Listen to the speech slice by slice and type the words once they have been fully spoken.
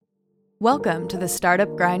Welcome to the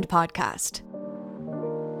Startup Grind podcast.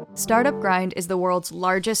 Startup Grind is the world's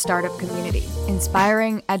largest startup community,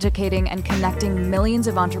 inspiring, educating, and connecting millions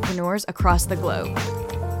of entrepreneurs across the globe.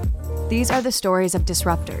 These are the stories of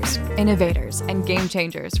disruptors, innovators, and game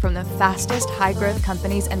changers from the fastest high-growth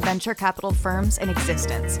companies and venture capital firms in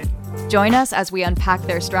existence. Join us as we unpack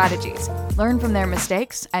their strategies, learn from their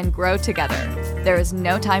mistakes, and grow together. There is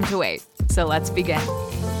no time to wait, so let's begin.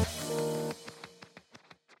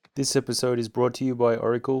 This episode is brought to you by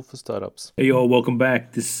Oracle for Startups. Hey y'all, welcome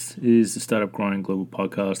back. This is the Startup Grind Global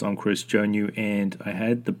Podcast. I'm Chris Jonu, and I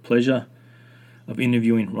had the pleasure of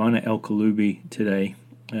interviewing Rana El-Kaloubi today,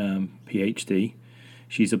 PhD.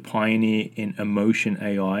 She's a pioneer in emotion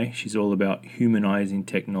AI. She's all about humanizing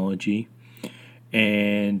technology,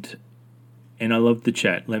 and I love the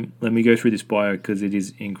chat. Let me go through this bio because it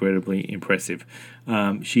is incredibly impressive.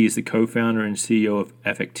 She is the co-founder and CEO of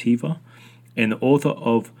Affectiva and the author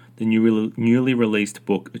of the newly released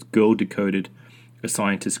book, Girl Decoded, A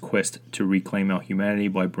Scientist's Quest to Reclaim Our Humanity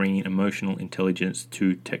by Bringing Emotional Intelligence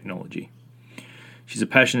to Technology. She's a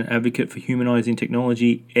passionate advocate for humanizing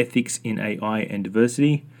technology, ethics in AI, and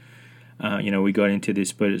diversity. We got into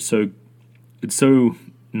this, but it's so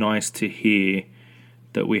nice to hear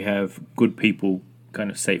that we have good people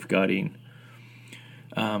kind of safeguarding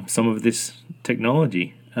some of this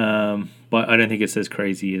technology. But I don't think it's as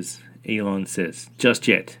crazy as Elon says, just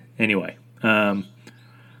yet. Anyway, the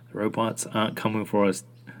robots aren't coming for us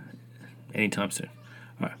anytime soon.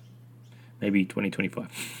 All right, maybe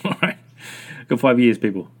 2025. All right, got 5 years,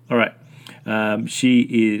 people. All right,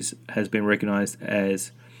 she has been recognized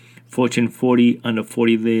as Fortune 40 under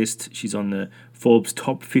 40 list. She's on the Forbes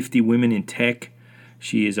top 50 women in tech.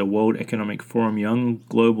 She is a World Economic Forum Young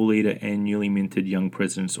Global Leader and newly minted Young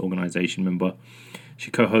Presidents Organization member. She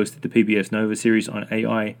co-hosted the PBS Nova series on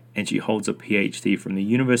AI, and she holds a PhD from the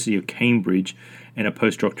University of Cambridge and a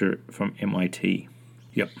postdoctorate from MIT.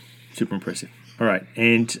 Yep, super impressive. All right,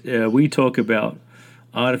 and we talk about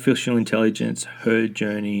artificial intelligence, her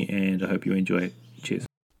journey, and I hope you enjoy it. Cheers.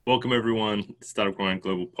 Welcome, everyone, to Startup Grind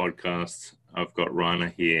Global Podcast. I've got Rana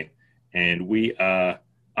here, and we are,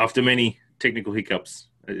 after many technical hiccups,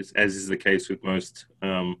 as is the case with most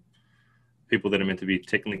people that are meant to be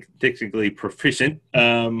technically proficient,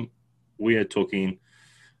 we are talking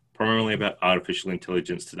primarily about artificial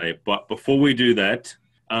intelligence today. But before we do that,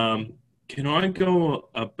 can I go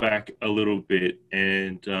back a little bit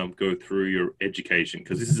and go through your education?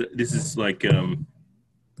 Because this is like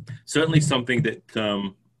certainly something that,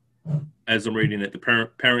 as I'm reading it, the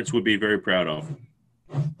parents would be very proud of.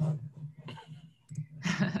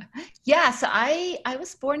 Yeah, so I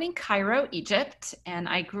was born in Cairo, Egypt, and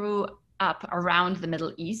I grew up around the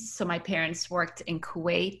Middle East. So my parents worked in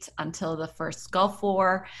Kuwait until the first Gulf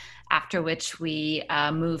War, after which we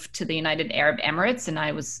moved to the United Arab Emirates, and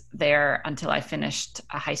I was there until I finished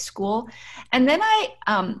high school. And then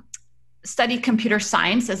I studied computer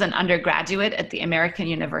science as an undergraduate at the American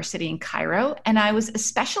University in Cairo, and I was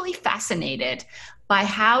especially fascinated by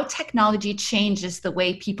how technology changes the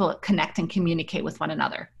way people connect and communicate with one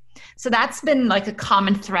another. So that's been like a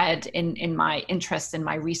common thread in my interest in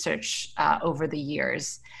my research over the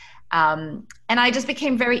years. And I just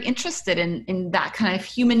became very interested in that kind of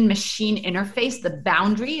human-machine interface, the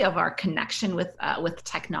boundary of our connection with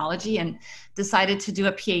technology, and decided to do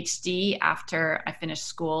a PhD after I finished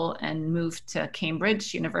school and moved to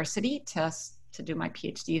Cambridge University to do my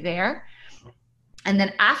PhD there. And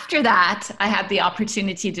then after that, I had the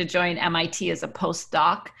opportunity to join MIT as a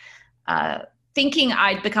postdoc, thinking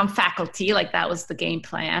I'd become faculty, like that was the game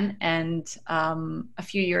plan. And a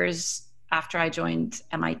few years after I joined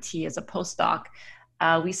MIT as a postdoc,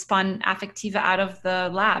 we spun Affectiva out of the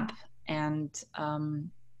lab. And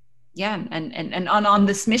on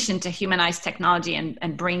this mission to humanize technology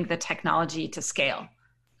and bring the technology to scale.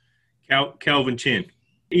 Calvin Chin,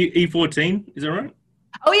 E14, is that right?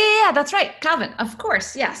 Oh, yeah, that's right. Calvin, of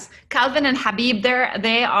course, yes. Calvin and Habib,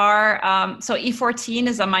 they are, so E14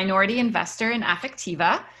 is a minority investor in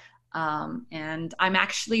Affectiva, and I'm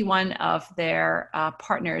actually one of their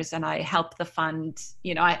partners, and I help the fund,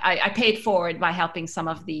 I paid forward by helping some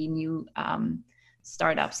of the new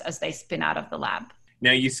startups as they spin out of the lab.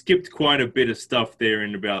 Now, you skipped quite a bit of stuff there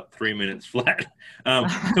in about 3 minutes flat.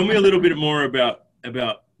 Tell me a little bit more about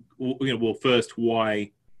first,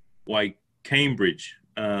 why Cambridge?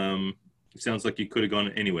 It sounds like you could have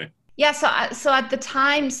gone anywhere. Yeah, so at the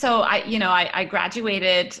time, I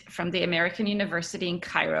graduated from the American University in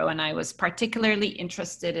Cairo, and I was particularly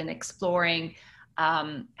interested in exploring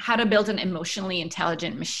how to build an emotionally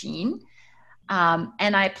intelligent machine.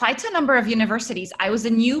 And I applied to a number of universities. I was a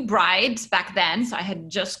new bride back then, so I had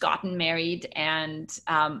just gotten married, and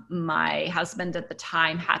my husband at the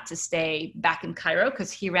time had to stay back in Cairo because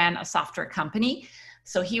he ran a software company.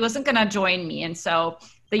 So he wasn't going to join me. And so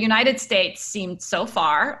the United States seemed so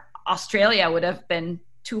far. Australia would have been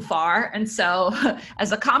too far. And so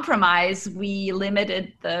as a compromise, we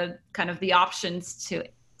limited the kind of the options to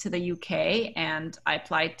the UK, and I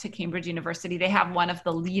applied to Cambridge University. They have one of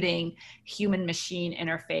the leading human machine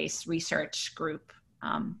interface research group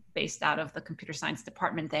based out of the computer science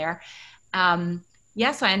department there.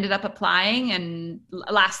 So I ended up applying, and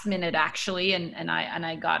last minute actually, and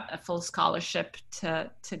I got a full scholarship to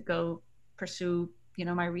go pursue,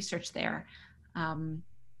 my research there.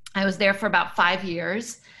 I was there for about 5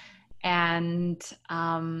 years. And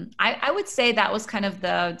I would say that was kind of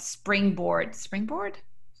the springboard.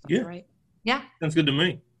 Yeah. Right. Yeah. Sounds good to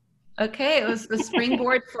me. Okay. It was the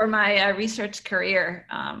springboard for my research career.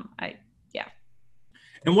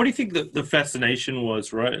 And what do you think the fascination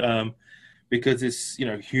was, right? Because it's,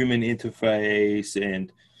 human interface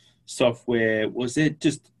and software. Was it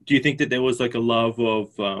just, do you think that there was like a love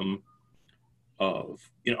of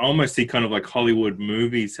almost see kind of like Hollywood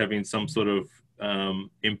movies having some sort of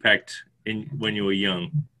impact when you were young?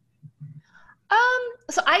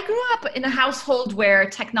 So I grew up in a household where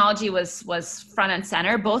technology was front and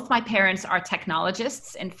center. Both my parents are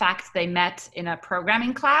technologists. In fact, they met in a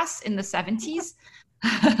programming class in the 70s.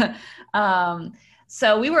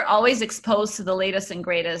 So we were always exposed to the latest and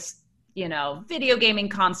greatest, video gaming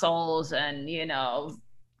consoles and,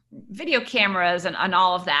 video cameras and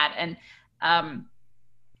all of that. And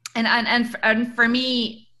for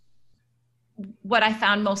me, what I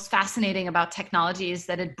found most fascinating about technology is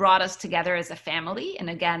that it brought us together as a family. And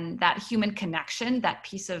again, that human connection, that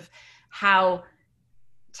piece of how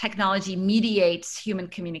technology mediates human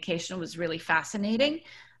communication was really fascinating.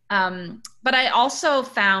 But I also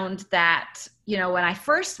found that, when I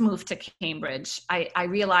first moved to Cambridge, I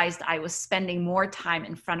realized I was spending more time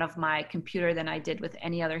in front of my computer than I did with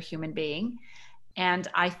any other human being. And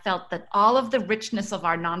I felt that all of the richness of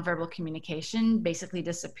our nonverbal communication basically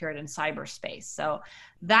disappeared in cyberspace. So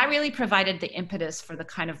that really provided the impetus for the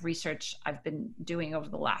kind of research I've been doing over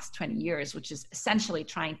the last 20 years, which is essentially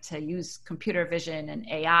trying to use computer vision and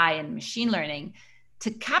AI and machine learning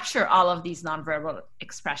to capture all of these nonverbal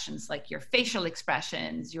expressions, like your facial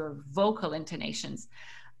expressions, your vocal intonations.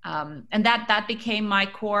 And that became my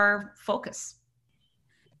core focus.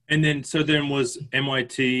 And then, was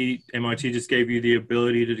MIT just gave you the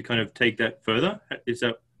ability to kind of take that further? Is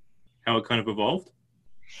that how it kind of evolved?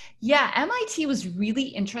 Yeah, MIT was really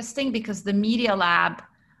interesting because the Media Lab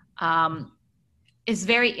is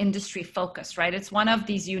very industry focused, right? It's one of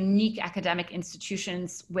these unique academic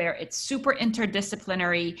institutions where it's super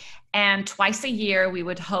interdisciplinary, and twice a year we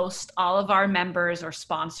would host all of our members or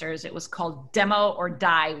sponsors. It was called Demo or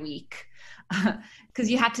Die Week.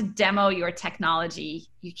 Because you had to demo your technology.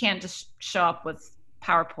 You can't just show up with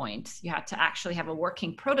PowerPoint. You had to actually have a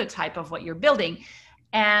working prototype of what you're building.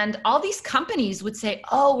 And all these companies would say,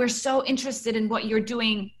 oh, we're so interested in what you're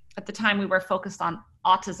doing. At the time, we were focused on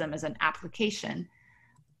autism as an application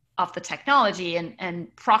of the technology.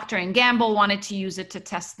 And Procter & Gamble wanted to use it to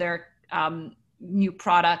test their new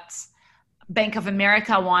products. Bank of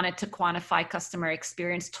America wanted to quantify customer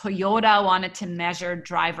experience. Toyota wanted to measure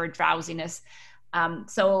driver drowsiness.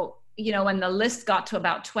 So, when the list got to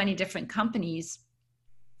about 20 different companies,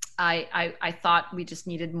 I thought we just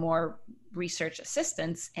needed more research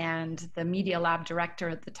assistance. And the Media Lab director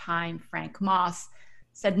at the time, Frank Moss,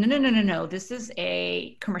 said, no, this is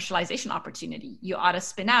a commercialization opportunity. You ought to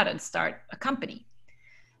spin out and start a company.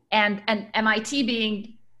 And MIT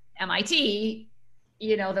being MIT,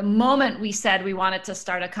 the moment we said we wanted to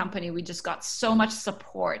start a company, we just got so much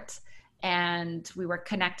support, and we were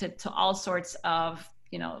connected to all sorts of,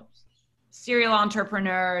 serial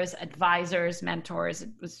entrepreneurs, advisors, mentors.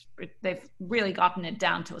 They've really gotten it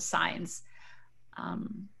down to a science.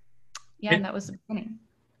 And that was the beginning.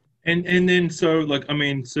 And then,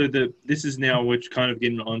 this is now, which kind of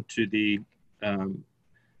getting onto the,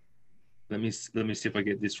 let me see if I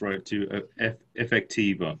get this right too,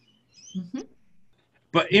 Effectiva. Mm-hmm.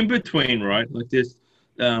 But in between, right, like this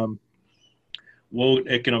World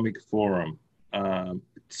Economic Forum,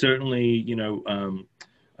 certainly, from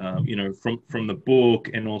the book,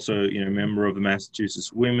 and also, member of the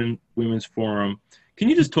Massachusetts Women's Forum. Can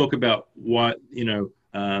you just talk about what,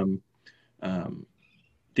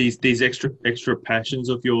 these extra passions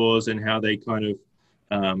of yours and how they kind of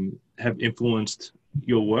have influenced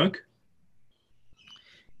your work?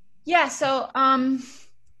 Yeah. So,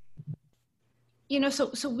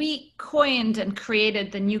 So we coined and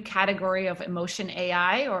created the new category of emotion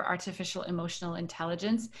AI, or artificial emotional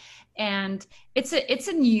intelligence. And it's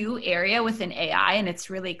a new area within AI, and it's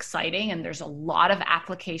really exciting. And there's a lot of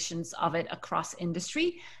applications of it across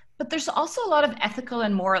industry, but there's also a lot of ethical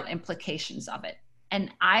and moral implications of it.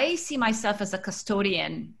 And I see myself as a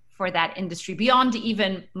custodian for that industry beyond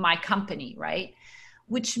even my company, right?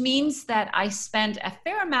 Which means that I spend a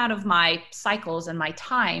fair amount of my cycles and my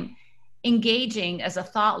time engaging as a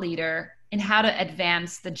thought leader in how to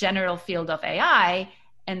advance the general field of AI,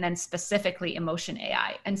 and then specifically emotion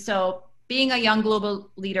AI. And so being a young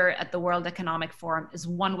global leader at the World Economic Forum is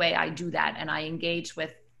one way I do that. And I engage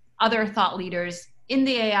with other thought leaders in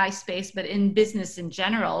the AI space, but in business in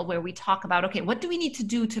general, where we talk about, okay, what do we need to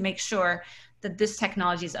do to make sure that this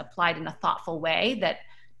technology is applied in a thoughtful way that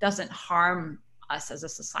doesn't harm us as a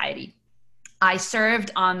society? I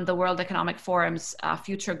served on the World Economic Forum's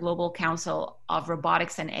Future Global Council of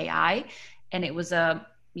Robotics and AI, and it was a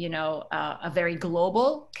very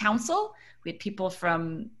global council. We had people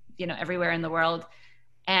from everywhere in the world,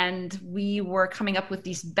 and we were coming up with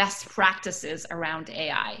these best practices around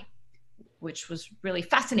AI, which was really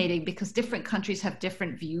fascinating because different countries have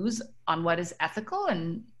different views on what is ethical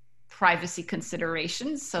and privacy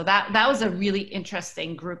considerations. So that was a really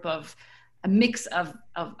interesting group of a mix of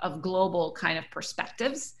global kind of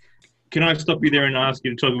perspectives. Can I stop you there and ask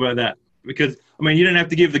you to talk about that? Because, I mean, you don't have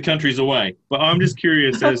to give the countries away, but I'm just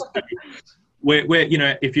curious as to where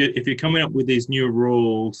if you're coming up with these new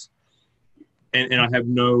rules and I have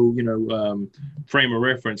no, frame of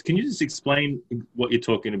reference, can you just explain what you're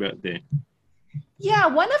talking about there? Yeah,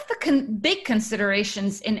 one of the big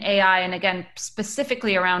considerations in AI, and again,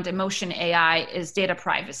 specifically around emotion AI, is data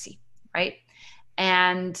privacy, right?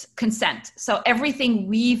 And consent. So everything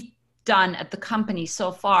we've done at the company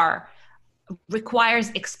so far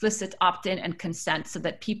requires explicit opt-in and consent so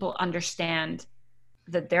that people understand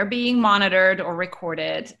that they're being monitored or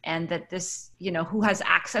recorded, and that this, who has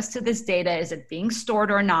access to this data, is it being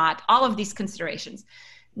stored or not, all of these considerations.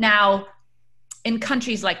 Now, in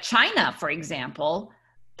countries like China, for example,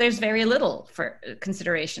 there's very little for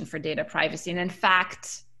consideration for data privacy. And in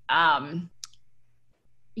fact, and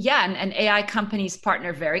AI companies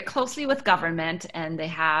partner very closely with government, and they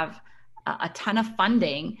have a ton of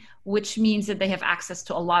funding, which means that they have access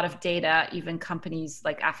to a lot of data, even companies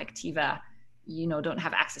like Affectiva, don't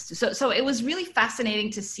have access to. So it was really fascinating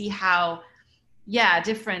to see how,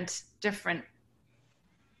 different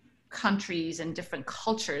countries and different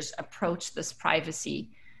cultures approach this privacy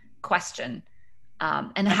question,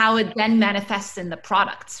 and how it then manifests in the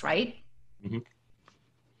products, right? Mm-hmm.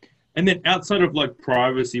 And then outside of like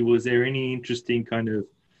privacy, was there any interesting kind of,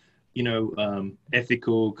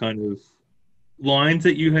 ethical kind of lines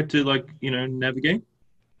that you had to navigate?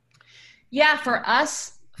 Yeah, for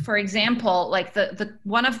us, for example, like the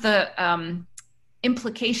one of the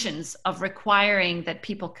implications of requiring that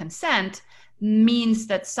people consent means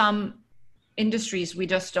that some industries we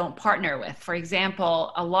just don't partner with. For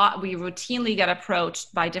example, we routinely get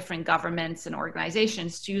approached by different governments and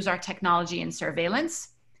organizations to use our technology in surveillance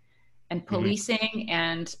and policing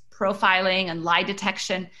and profiling and lie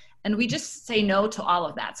detection. And we just say no to all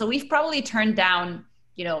of that. So we've probably turned down,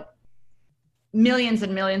 millions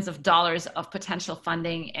and millions of dollars of potential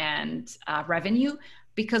funding and revenue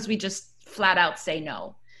because we just flat out say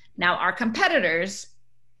no. Now, our competitors,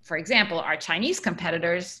 for example, our Chinese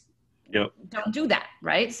competitors, don't do that,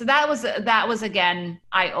 right? So that was again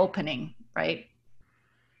eye-opening, right?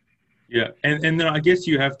 Yeah, and then I guess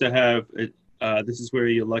you have to have this is where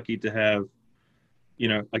you're lucky to have,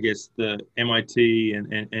 I guess the MIT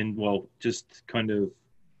and well, just kind of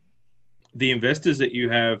the investors that you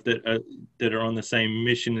have that are on the same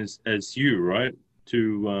mission as you, right?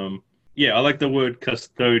 To I like the word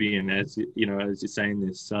custodian as you're saying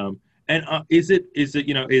this. And is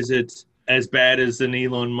it as bad as an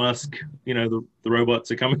Elon Musk, the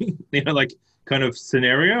robots are coming, like kind of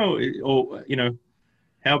scenario, or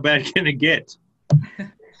how bad can it get?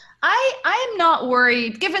 I am not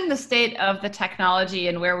worried, given the state of the technology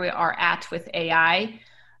and where we are at with AI.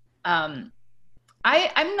 I'm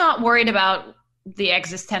not worried about the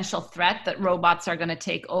existential threat that robots are going to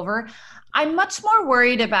take over. I'm much more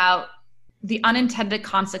worried about the unintended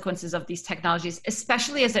consequences of these technologies,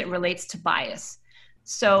 especially as it relates to bias.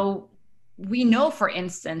 So we know, for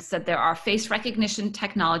instance, that there are face recognition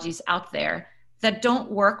technologies out there that don't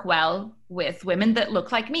work well with women that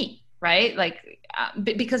look like me, right? Like,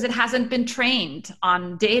 because it hasn't been trained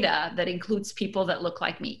on data that includes people that look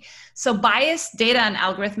like me. So bias, data and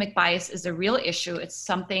algorithmic bias is a real issue. It's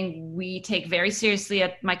something we take very seriously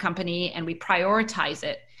at my company, and we prioritize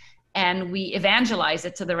it. and we evangelize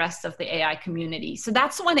it to the rest of the AI community. So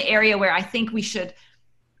that's one area where I think we should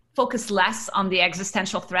focus less on the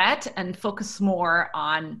existential threat and focus more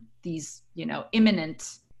on these,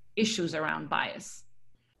 imminent issues around bias.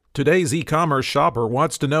 Today's e-commerce shopper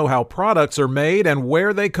wants to know how products are made and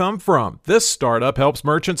where they come from. This startup helps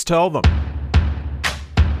merchants tell them.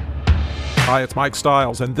 Hi, it's Mike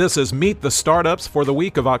Stiles, and this is Meet the Startups for the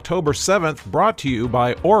week of October 7th, brought to you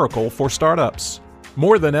by Oracle for Startups.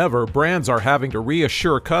 More than ever, brands are having to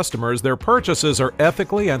reassure customers their purchases are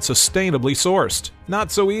ethically and sustainably sourced.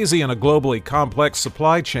 Not so easy in a globally complex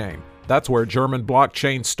supply chain. That's where German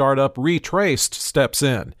blockchain startup Retraced steps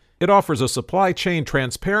in. It offers a supply chain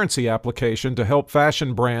transparency application to help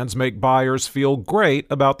fashion brands make buyers feel great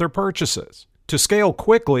about their purchases. To scale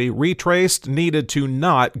quickly, Retraced needed to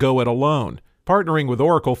not go it alone. Partnering with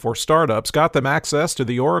Oracle for Startups got them access to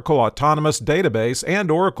the Oracle Autonomous Database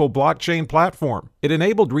and Oracle Blockchain Platform. It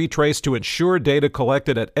enabled Retrace to ensure data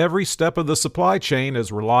collected at every step of the supply chain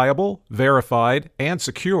is reliable, verified, and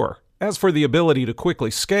secure. As for the ability to quickly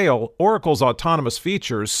scale, Oracle's autonomous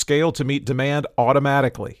features scale to meet demand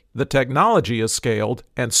automatically. The technology is scaled,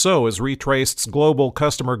 and so is Retraced's global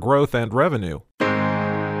customer growth and revenue.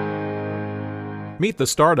 Meet the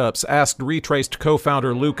Startups asked Retraced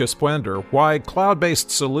co-founder Lucas Puender why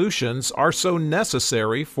cloud-based solutions are so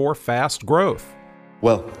necessary for fast growth.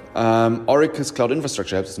 Well, Oracle's cloud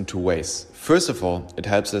infrastructure helps us in two ways. First of all, it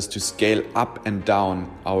helps us to scale up and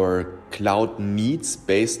down our cloud needs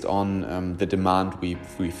based on the demand we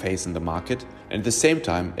face in the market. And at the same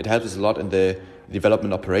time, it helps us a lot in the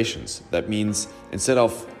development operations. That means instead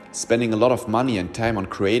of spending a lot of money and time on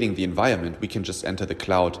creating the environment, we can just enter the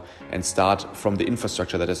cloud and start from the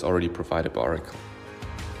infrastructure that is already provided by Oracle.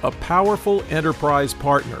 A powerful enterprise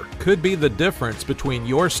partner could be the difference between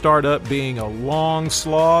your startup being a long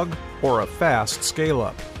slog or a fast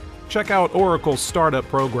scale-up. Check out Oracle's startup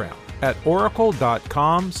program at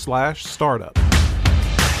oracle.com/startup.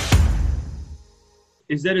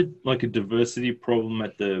 Is that a diversity problem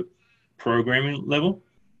at the programming level?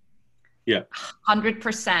 Yeah.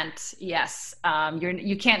 100%. Yes.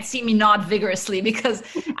 You can't see me nod vigorously because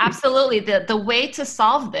absolutely the way to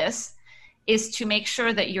solve this is to make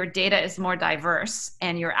sure that your data is more diverse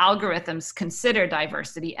and your algorithms consider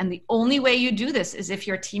diversity. And the only way you do this is if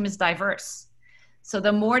your team is diverse. So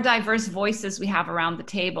the more diverse voices we have around the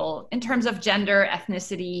table in terms of gender,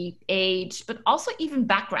 ethnicity, age, but also even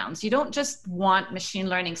backgrounds. You don't just want machine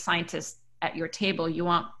learning scientists at your table. You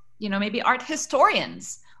want, maybe art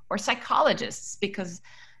historians or psychologists, because,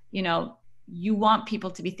 you want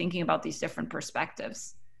people to be thinking about these different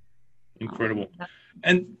perspectives. Incredible.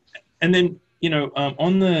 And then,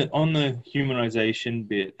 on the humanization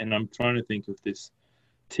bit, and I'm trying to think of this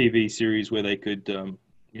TV series where they could,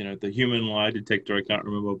 the human lie detector, I can't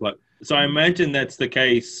remember, but so I imagine that's the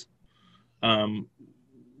case.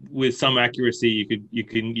 With some accuracy, you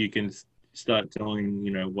can start telling,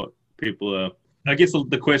 what people are. I guess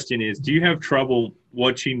the question is, do you have trouble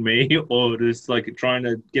watching me, or just trying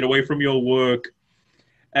to get away from your work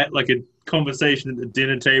at a conversation at the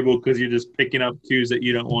dinner table because you're just picking up cues that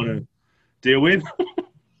you don't want to deal with?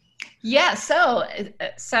 Yeah. So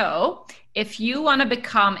if you want to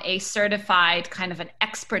become a certified kind of an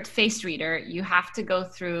expert face reader, you have to go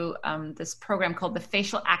through this program called the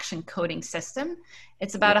Facial Action Coding System.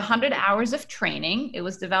 It's about 100 hours of training. It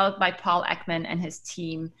was developed by Paul Ekman and his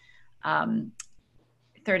team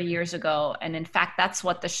 30 years ago. And in fact, that's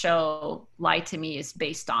what the show Lie to Me is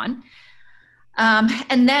based on.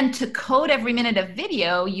 And then to code every minute of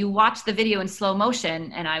video, you watch the video in slow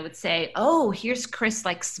motion, and I would say, oh, here's Chris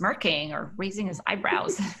smirking or raising his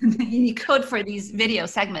eyebrows. You code for these video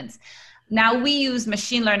segments. Now we use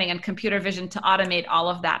machine learning and computer vision to automate all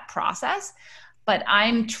of that process, but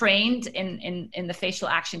I'm trained in the facial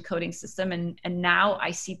action coding system, and now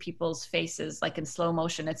I see people's faces in slow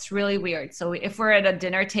motion. It's really weird. So if we're at a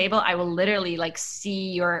dinner table, I will literally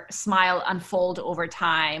see your smile unfold over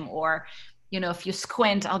time, or if you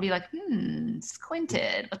squint, I'll be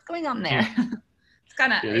squinted. What's going on there? It's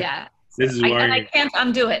kind of, yeah. This is worrying. I can't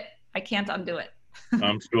undo it.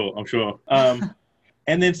 I'm sure.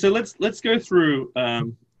 And then, so let's go through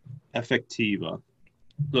Affectiva.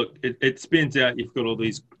 Look, it spins out. You've got all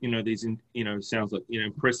these, sounds like,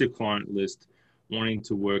 impressive client list wanting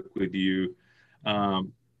to work with you.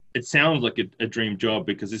 It sounds like a dream job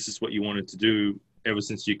because this is what you wanted to do ever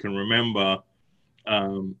since you can remember.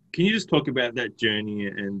 Can you just talk about that journey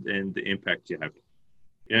and the impact you have?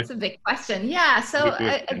 Yeah. That's a big question. Yeah. So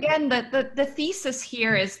again, the thesis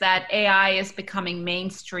here is that AI is becoming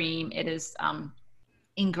mainstream. It is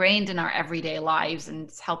ingrained in our everyday lives, and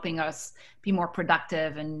it's helping us be more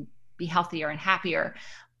productive and be healthier and happier.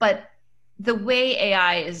 But the way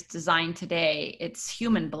AI is designed today, it's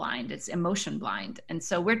human blind, it's emotion blind. And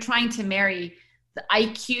so we're trying to marry the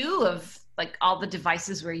IQ of like all the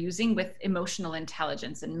devices we're using with emotional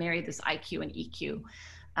intelligence and marry this IQ and EQ.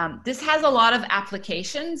 This has a lot of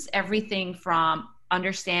applications, everything from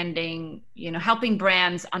understanding, helping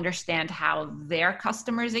brands understand how their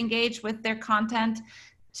customers engage with their content,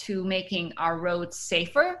 to making our roads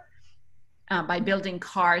safer by building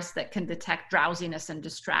cars that can detect drowsiness and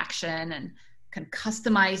distraction and can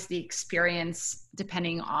customize the experience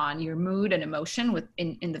depending on your mood and emotion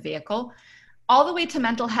in the vehicle, all the way to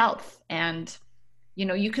mental health. And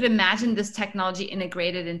you could imagine this technology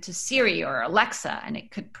integrated into Siri or Alexa, and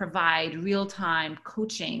it could provide real-time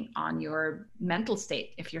coaching on your mental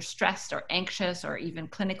state if you're stressed or anxious or even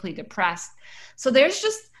clinically depressed. So there's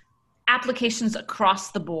just applications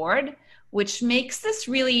across the board, which makes this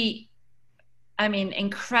really,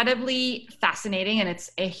 incredibly fascinating, and it's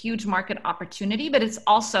a huge market opportunity. But it's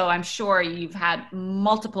also, I'm sure you've had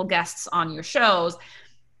multiple guests on your shows,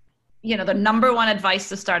 the number one advice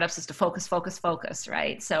to startups is to focus,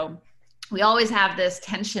 right? So we always have this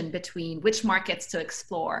tension between which markets to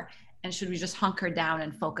explore, and should we just hunker down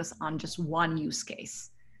and focus on just one use case?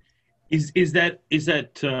 Is that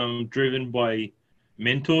driven by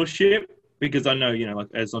mentorship? Because I know, like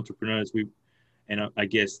as entrepreneurs, I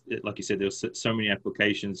guess, like you said, there's so many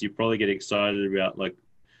applications, you probably get excited about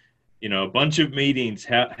a bunch of meetings.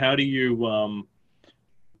 How do you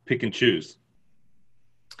pick and choose?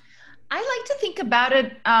 I like to think about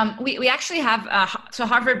it. We actually have, so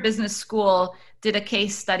Harvard Business School did a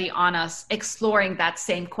case study on us exploring that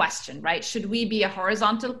same question, right? Should we be a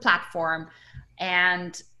horizontal platform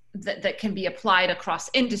and that can be applied across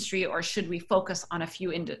industry, or should we focus on a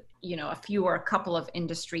few or a couple of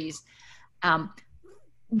industries?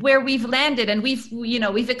 Where we've landed, and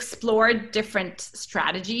we've explored different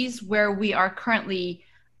strategies. Where we are currently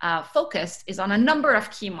focused is on a number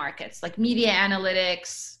of key markets like media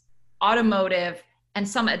analytics, automotive, and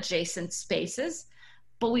some adjacent spaces.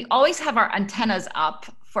 But we always have our antennas up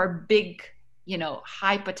for big,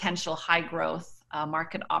 high potential, high growth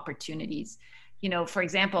market opportunities. For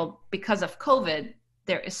example, because of COVID,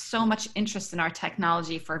 there is so much interest in our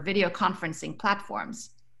technology for video conferencing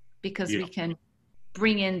platforms, because we can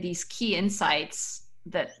bring in these key insights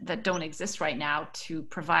that don't exist right now to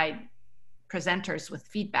provide presenters with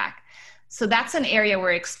feedback. So that's an area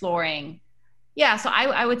we're exploring. Yeah, so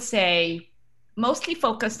I would say mostly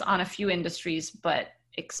focused on a few industries, but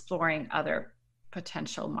exploring other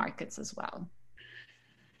potential markets as well.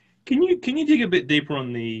 Can you dig a bit deeper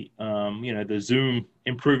on the the Zoom,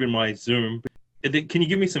 improving my Zoom? Can you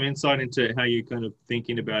give me some insight into how you're kind of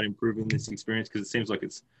thinking about improving this experience? Because it seems like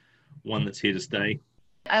it's one that's here to stay.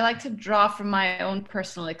 I like to draw from my own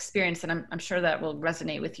personal experience, and I'm sure that will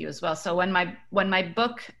resonate with you as well. So when my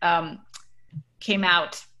book came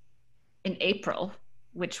out in April,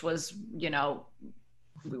 which was,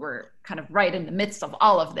 we were kind of right in the midst of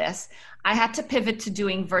all of this, I had to pivot to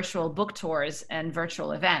doing virtual book tours and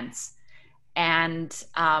virtual events. And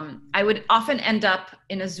I would often end up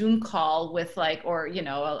in a Zoom call with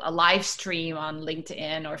a live stream on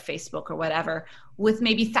LinkedIn or Facebook or whatever, with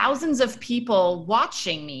maybe thousands of people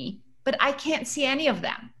watching me, but I can't see any of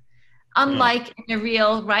them. Unlike in a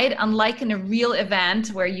real event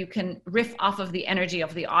where you can riff off of the energy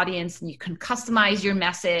of the audience and you can customize your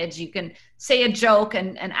message, you can say a joke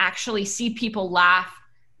and actually see people laugh.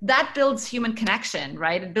 That builds human connection,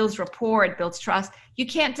 right? It builds rapport, it builds trust. You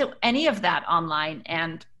can't do any of that online.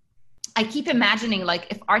 And I keep imagining,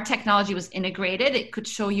 if our technology was integrated, it could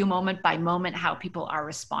show you moment by moment how people are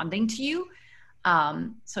responding to you.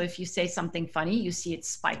 So if you say something funny, you see it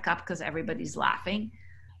spike up because everybody's laughing.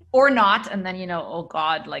 Or not, and then, oh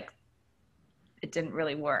God, it didn't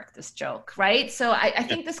really work, this joke, right? So I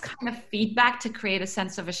think this kind of feedback to create a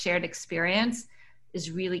sense of a shared experience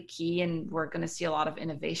is really key, and we're going to see a lot of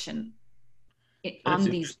innovation on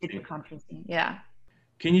these video conferencing. Yeah.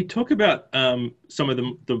 Can you talk about some of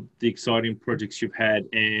the exciting projects you've had?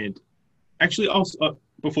 And actually, also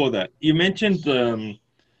before that, you mentioned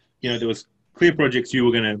there was clear projects you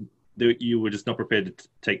were just not prepared to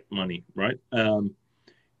take money, right?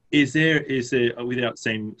 Is there, without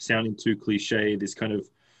sounding too cliche, this kind of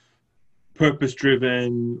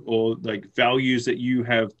purpose-driven or values that you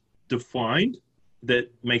have defined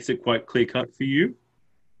that makes it quite clear-cut for you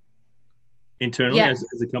internally as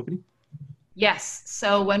a company? Yes.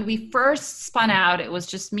 So when we first spun out, it was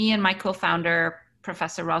just me and my co-founder,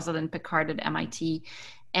 Professor Rosalind Picard at MIT.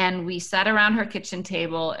 And we sat around her kitchen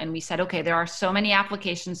table and we said, okay, there are so many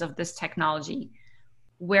applications of this technology.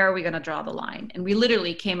 where are we going to draw the line? And we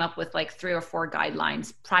literally came up with like 3 or 4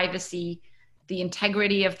 guidelines: privacy, the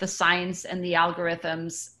integrity of the science and the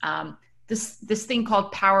algorithms, this thing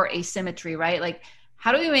called power asymmetry, right? Like,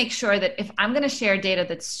 how do we make sure that if I'm going to share data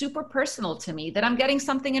that's super personal to me, that I'm getting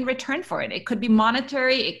something in return for it? It could be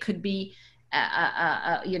monetary, it could be,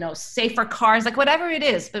 safer cars, like whatever it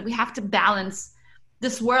is. But we have to balance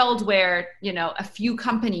this world where, a few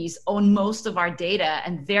companies own most of our data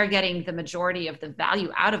and they're getting the majority of the value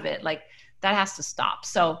out of it. Like, that has to stop.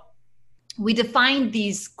 So we defined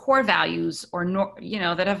these core values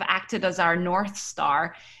that have acted as our North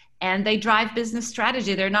Star, and they drive business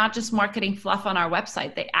strategy. They're not just marketing fluff on our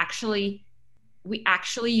website. We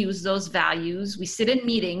actually use those values. We sit in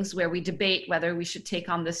meetings where we debate whether we should take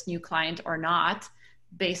on this new client or not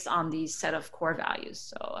based on these set of core values.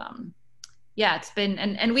 So it's been,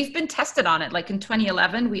 and we've been tested on it. Like in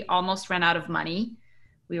 2011, we almost ran out of money.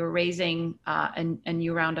 We were raising a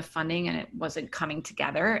new round of funding and it wasn't coming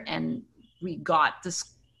together. And we got this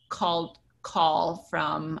call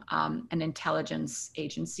from an intelligence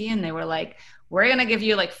agency, and they were like, we're going to give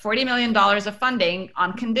you like $40 million of funding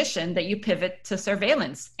on condition that you pivot to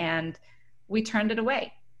surveillance. And we turned it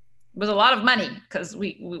away. It was a lot of money because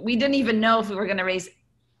we didn't even know if we were going to raise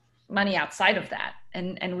money outside of that.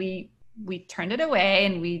 And we turned it away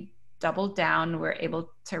and we doubled down. We're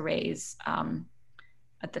able to raise,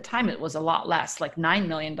 at the time it was a lot less, like $9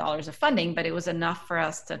 million of funding, but it was enough for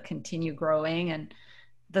us to continue growing. And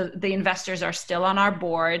the investors are still on our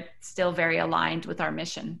board, still very aligned with our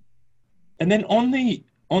mission. And then on the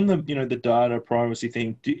the data privacy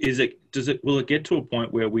thing, will it get to a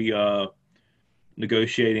point where we are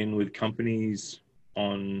negotiating with companies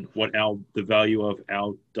on what the value of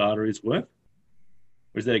our data is worth?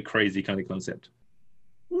 Or is that a crazy kind of concept?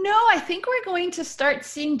 No, I think we're going to start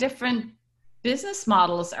seeing different business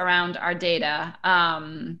models around our data.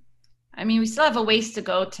 We still have a ways to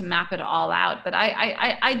go to map it all out, but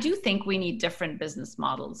I do think we need different business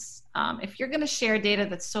models. If you're going to share data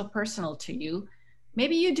that's so personal to you,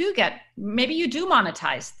 maybe you do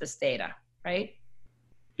monetize this data, right?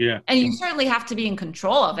 Yeah. And you certainly have to be in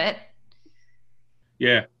control of it.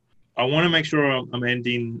 Yeah. I want to make sure I'm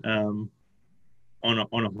ending on a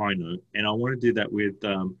high note, and I want to do that with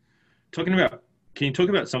can you talk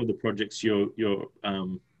about some of the projects you're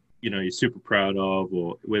super proud of,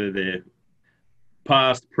 or whether they're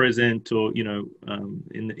past, present, or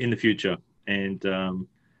in the future, and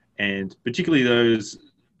particularly those,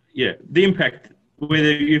 the impact,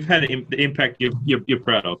 whether you've had the impact you're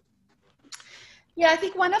proud of. Yeah, I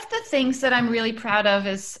think one of the things that I'm really proud of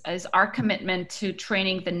is our commitment to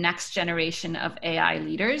training the next generation of AI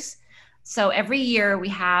leaders. So every year we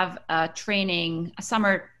have a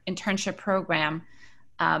summer internship program.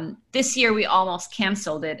 This year we almost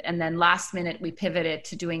canceled it, and then last minute we pivoted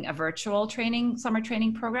to doing a virtual summer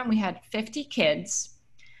training program. We had 50 kids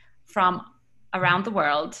from around the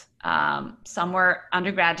world. Some were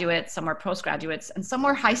undergraduates, some were postgraduates, and some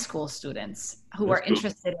were high school students who were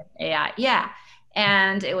interested in AI. Yeah.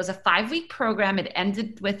 And it was a 5-week program. It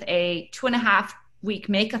ended with a 2.5-week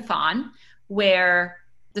make-a-thon where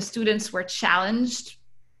the students were challenged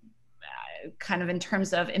kind of in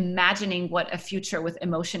terms of imagining what a future with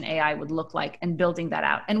emotion AI would look like and building that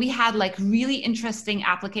out. And we had like really interesting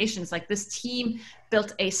applications. Like this team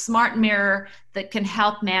built a smart mirror that can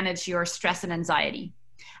help manage your stress and anxiety.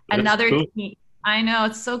 Another team, I know,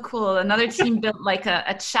 it's so cool. Another team built like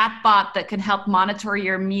a chat bot that can help monitor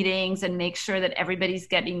your meetings and make sure that everybody's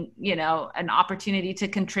getting, an opportunity to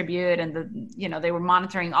contribute. And they were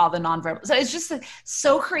monitoring all the nonverbal. So it's just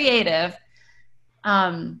so creative.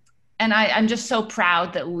 And I'm just so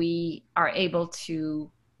proud that we are able to,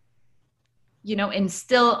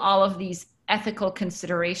 instill all of these ethical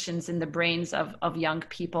considerations in the brains of young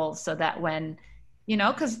people so that when,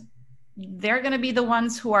 because they're going to be the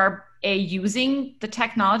ones who are using the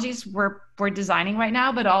technologies we're designing right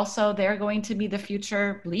now, but also they're going to be the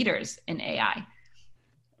future leaders in AI.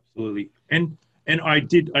 Absolutely. And I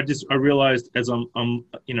realized as I'm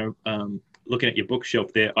looking at your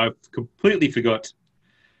bookshelf there, I've completely forgot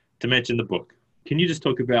to mention the book. Can you just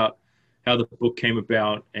talk about how the book came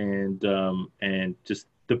about and just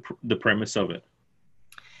the premise of it?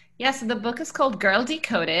 Yeah, so the book is called Girl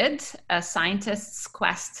Decoded, a scientist's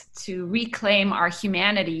quest to reclaim our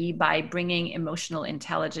humanity by bringing emotional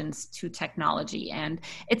intelligence to technology. And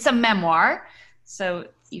it's a memoir. So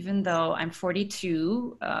even though I'm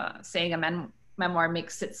 42, saying a memoir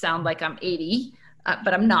makes it sound like I'm 80,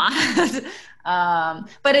 but I'm not.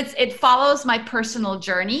 But it follows my personal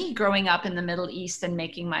journey growing up in the Middle East and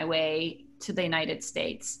making my way to the United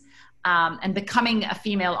States. and becoming a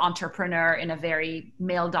female entrepreneur in a very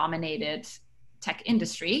male-dominated tech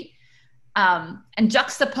industry. And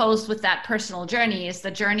juxtaposed with that personal journey is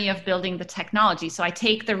the journey of building the technology. So I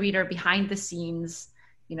take the reader behind the scenes.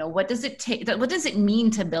 What does it mean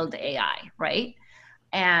to build AI, right?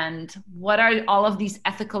 And what are all of these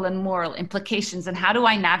ethical and moral implications, and how do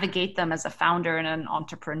I navigate them as a founder and an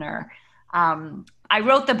entrepreneur? I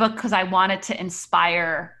wrote the book because I wanted to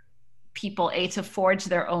inspire people, to forge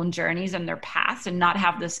their own journeys and their paths and not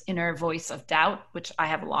have this inner voice of doubt, which I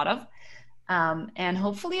have a lot of. And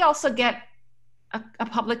hopefully also get a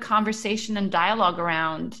public conversation and dialogue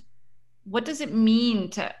around what does it mean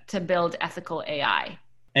to build ethical AI?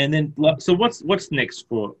 And then, so what's next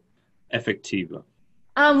for Effectiva?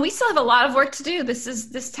 We still have a lot of work to do.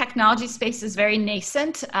 This technology space is very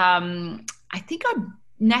nascent. I think our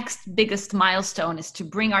next biggest milestone is to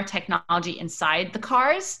bring our technology inside the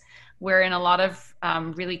cars. We're in a lot of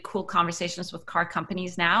really cool conversations with car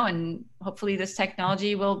companies now, and hopefully this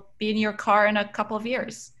technology will be in your car in a couple of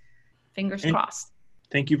years. Fingers crossed.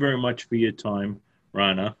 Thank you very much for your time,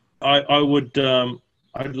 Rana.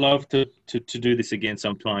 I'd love to do this again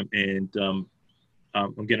sometime, and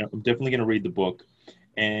I'm definitely gonna read the book,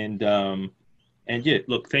 and yeah,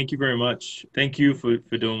 look, thank you very much. Thank you for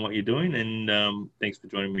doing what you're doing, and thanks for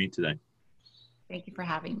joining me today. Thank you for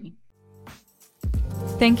having me.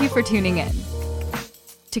 Thank you for tuning in.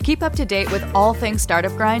 To keep up to date with all things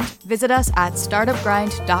Startup Grind, visit us at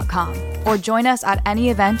startupgrind.com or join us at any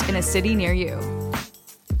event in a city near you.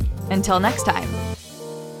 Until next time,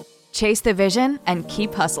 chase the vision and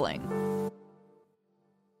keep hustling.